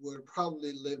folks would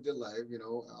probably live their life,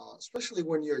 especially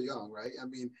when you're young, right? I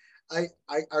mean,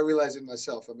 I realize it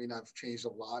myself. I mean, I've changed a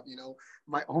lot.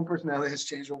 My own personality has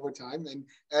changed over time, and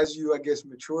as you, I guess,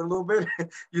 mature a little bit,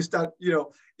 you start,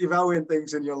 evaluating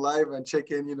things in your life and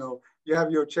check in. You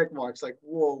have your check marks, like,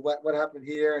 whoa, what happened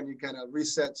here, and you kind of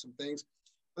reset some things.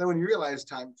 But then when you realize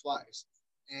time flies,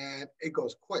 and it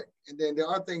goes quick, and then there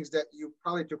are things that you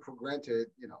probably took for granted,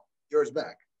 years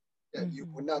back, that you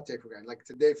would not take for granted. Like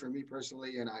today, for me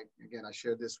personally, and I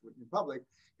share this with in public,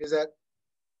 is that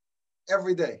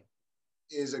every day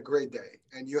is a great day,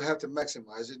 and you have to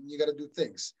maximize it, and you got to do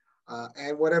things.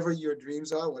 And whatever your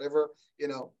dreams are, whatever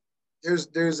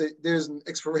there's an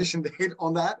expiration date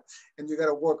on that, and you got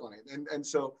to work on it. And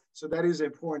so that is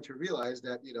important to realize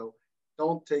that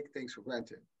don't take things for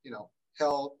granted.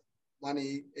 Health,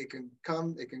 money, it can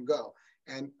come, it can go,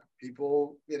 and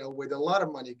people with a lot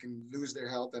of money can lose their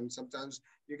health, and sometimes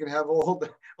you can have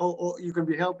you can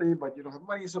be healthy but you don't have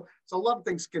money. So a lot of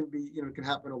things can be can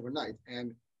happen overnight,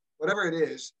 and whatever it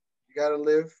is, you got to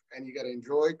live and you got to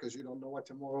enjoy, because you don't know what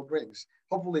tomorrow brings.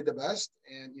 Hopefully the best,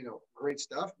 and great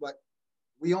stuff, but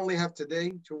we only have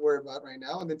today to worry about right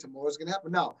now, and then tomorrow's going to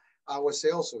happen. Now, I would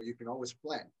say also, you can always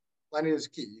plan. Planning is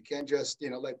key. You can't just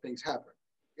let things happen.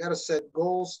 You got to set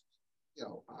goals,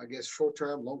 I guess short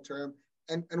term, long term,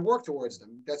 and work towards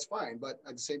them. That's fine, but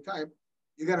at the same time,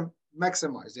 you got to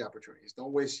maximize the opportunities.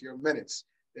 Don't waste your minutes.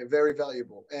 They're very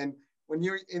valuable. And when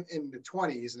you're in the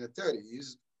 20s and the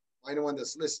 30s, anyone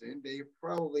that's listening, they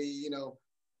probably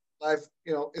life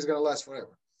is going to last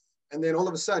forever. And then all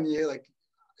of a sudden, you like,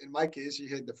 in my case, you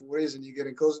hit the 40s and you're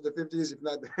getting closer to the 50s, if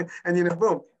not, and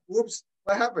boom, whoops,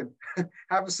 what happened?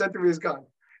 Half a century is gone.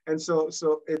 And so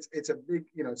it's a big,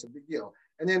 it's a big deal.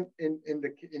 And then in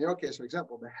your case, for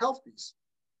example, the health piece,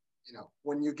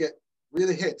 when you get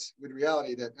really hit with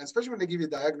reality, that, and especially when they give you a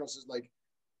diagnosis like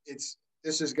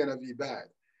this is gonna be bad.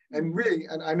 And really,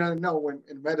 and I know when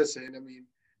in medicine, I mean,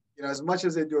 as much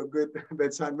as they do a good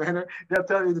bedside manner, they'll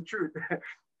tell you the truth.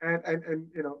 and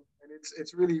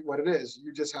it's really what it is.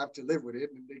 You just have to live with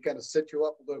it, and they kind of set you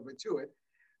up a little bit to it.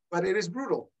 But it is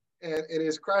brutal, and it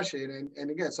is crashing. And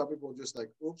again, some people just like,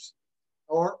 oops,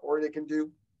 or they can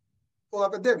pull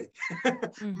up a divvy,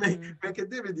 make a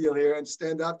divvy deal here and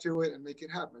stand up to it and make it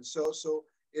happen. So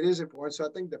it is important. So I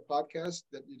think the podcast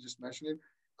that you just mentioned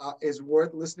is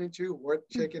worth listening to, worth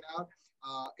checking out.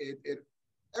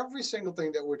 Every single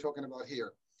thing that we're talking about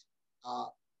here,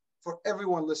 for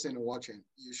everyone listening and watching,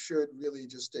 you should really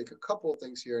just take a couple of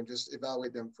things here and just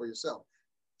evaluate them for yourself.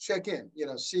 Check in,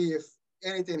 see if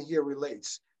anything here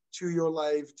relates to your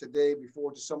life today,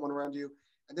 before, to someone around you,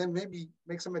 and then maybe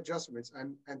make some adjustments,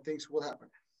 and things will happen.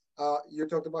 You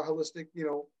talked about holistic,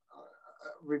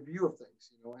 review of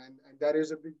things, and that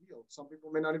is a big deal. Some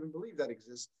people may not even believe that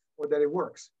exists or that it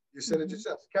works. You said it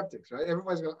yourself, skeptics, right?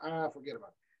 Everybody's going, forget about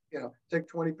it. Take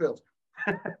 20 pills.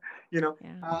 Yeah.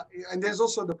 And there's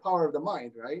also the power of the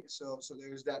mind, right? So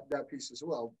there's that piece as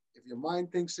well. If your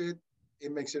mind thinks it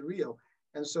makes it real.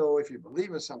 And so if you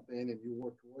believe in something and you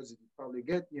work towards it, you probably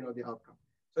get, the outcome.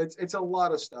 So it's a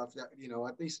lot of stuff that,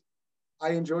 at least I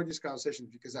enjoy these conversations,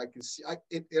 because I can see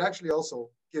it actually also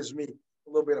gives me a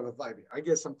little bit of a vibe. I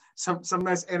get some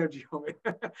nice energy from it.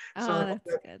 So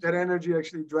that energy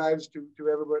actually drives to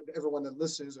everyone that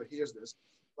listens or hears this.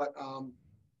 But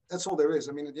that's all there is.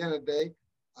 I mean, at the end of the day,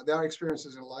 there are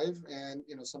experiences in life, and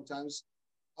sometimes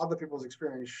other people's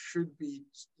experience should be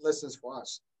lessons for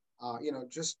us.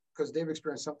 Just because they've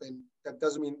experienced something, that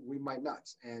doesn't mean we might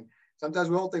not. And sometimes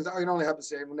we all think, it only happens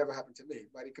to, it will never happen to me,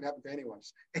 but it can happen to anyone.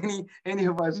 Any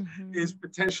of us is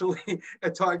potentially a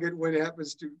target when it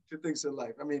happens to things in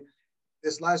life. I mean,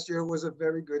 this last year was a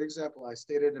very good example. I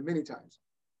stated it many times.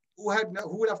 Who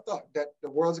would have thought that the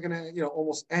world's gonna,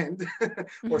 almost end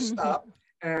or stop,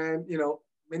 and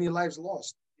many lives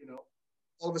lost,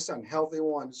 all of a sudden, healthy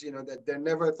ones, that they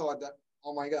never thought that,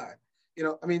 oh my God,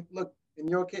 I mean, look, in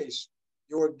your case,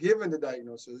 you were given the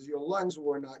diagnosis, your lungs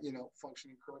were not,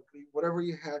 functioning correctly, whatever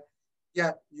you had,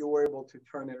 yet you were able to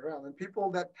turn it around. And people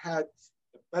that had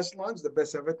the best lungs, the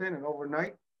best everything, and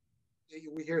overnight,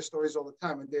 we hear stories all the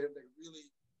time, and they're really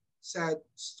sad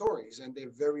stories, and they're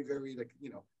very, very,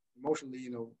 emotionally,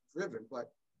 driven,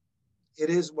 but it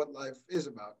is what life is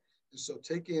about. And so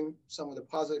take in some of the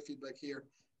positive feedback here,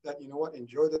 that,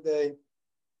 enjoy the day,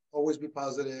 always be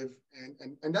positive.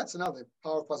 And that's another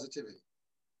power of positivity,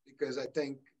 because I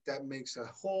think that makes a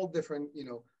whole different,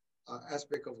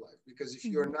 aspect of life. Because if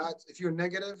you're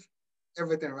negative,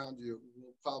 everything around you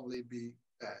will probably be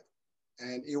bad.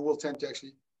 And you will tend to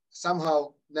actually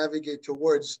somehow navigate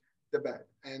towards the bad.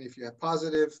 And if you have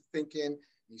positive thinking,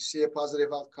 you see a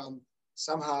positive outcome,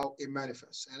 somehow it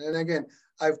manifests. And then again,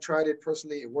 I've tried it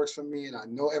personally. It works for me. And I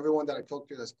know everyone that I talk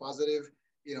to that's positive,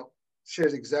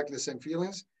 shares exactly the same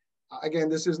feelings. Again,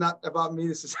 this is not about me.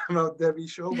 This is about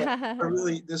Debbie's show, but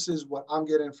really, this is what I'm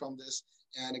getting from this.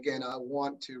 And again, I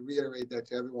want to reiterate that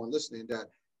to everyone listening, that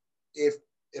if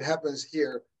it happens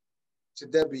here to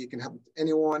Debbie, it can happen to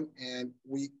anyone. And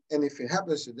if it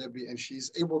happens to Debbie and she's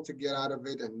able to get out of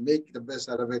it and make the best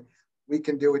out of it, we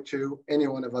can do it to any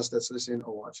one of us that's listening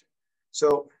or watching.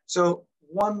 So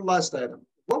one last item.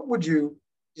 What would you,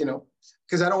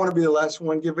 because I don't want to be the last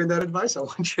one giving that advice. I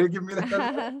want you to give me that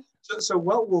advice. So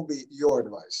what will be your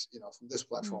advice, from this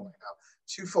platform right now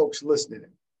to folks listening?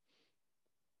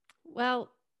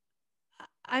 Well,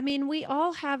 I mean, we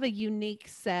all have a unique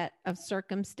set of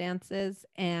circumstances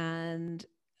and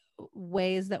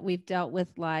ways that we've dealt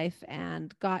with life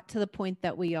and got to the point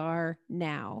that we are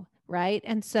now, right?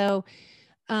 And so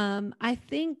I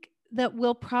think that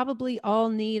we'll probably all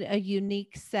need a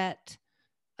unique set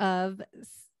of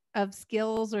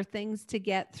skills or things to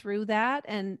get through that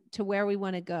and to where we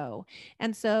want to go.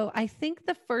 And so I think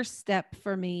the first step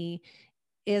for me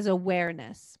is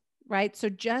awareness, right? So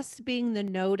just being the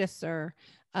noticer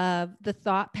of the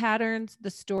thought patterns, the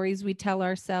stories we tell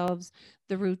ourselves,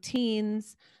 the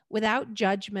routines, without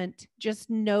judgment, just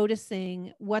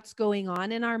noticing what's going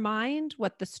on in our mind,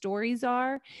 what the stories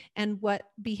are, and what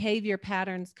behavior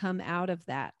patterns come out of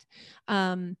that.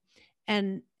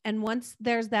 And once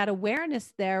there's that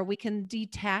awareness there, we can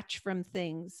detach from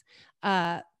things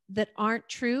that aren't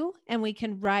true, and we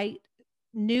can write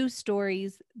new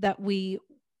stories that we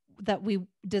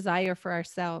desire for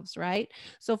ourselves, right?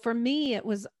 So for me, it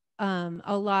was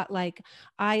a lot like,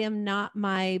 I am not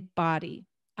my body.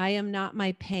 I am not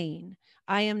my pain.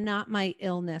 I am not my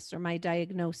illness or my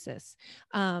diagnosis.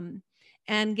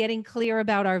 And getting clear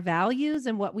about our values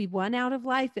and what we want out of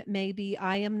life. It may be,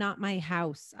 I am not my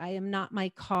house. I am not my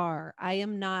car. I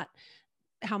am not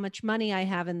how much money I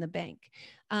have in the bank.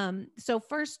 So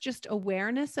first, just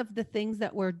awareness of the things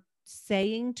that we're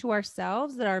saying to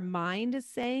ourselves, that our mind is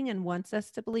saying and wants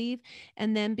us to believe,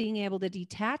 and then being able to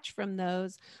detach from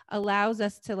those allows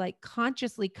us to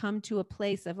consciously come to a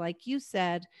place of, like you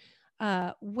said,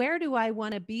 where do I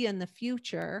want to be in the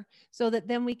future, so that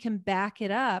then we can back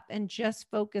it up and just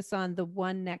focus on the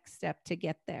one next step to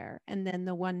get there, and then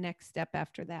the one next step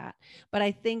after that. But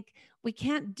I think we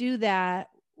can't do that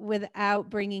without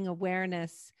bringing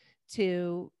awareness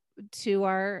to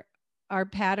our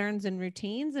patterns and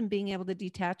routines, and being able to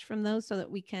detach from those so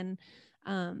that we can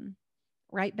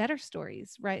write better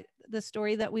stories, write the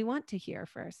story that we want to hear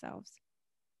for ourselves.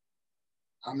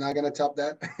 I'm not going to top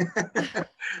that.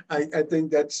 I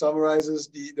think that summarizes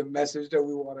the message that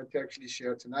we wanted to actually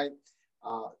share tonight.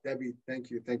 Debbie,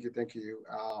 thank you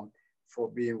for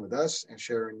being with us and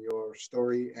sharing your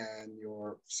story and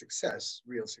your success,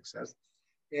 real success.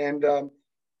 And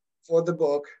for the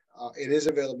book, it is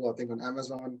available, I think, on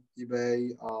Amazon,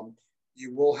 eBay.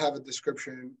 You will have a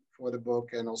description for the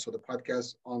book and also the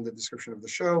podcast on the description of the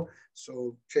show.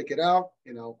 So check it out,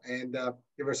 and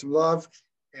give her some love.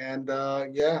 And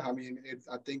yeah, I mean,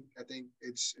 I think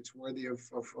it's worthy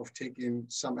of taking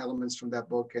some elements from that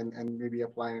book and maybe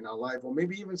applying in our life, or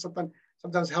maybe even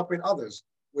sometimes helping others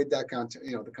with that content,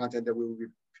 the content that we will be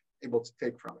able to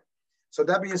take from it. So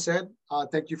that being said,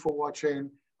 thank you for watching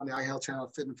on the iHealth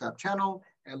channel, Fit and Fab channel,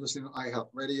 and listening to iHealth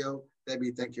Radio.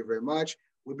 Debbie, thank you very much.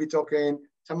 We'll be talking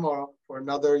tomorrow for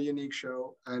another unique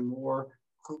show and more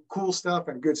cool stuff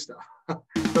and good stuff. Talk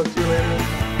to you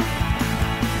later.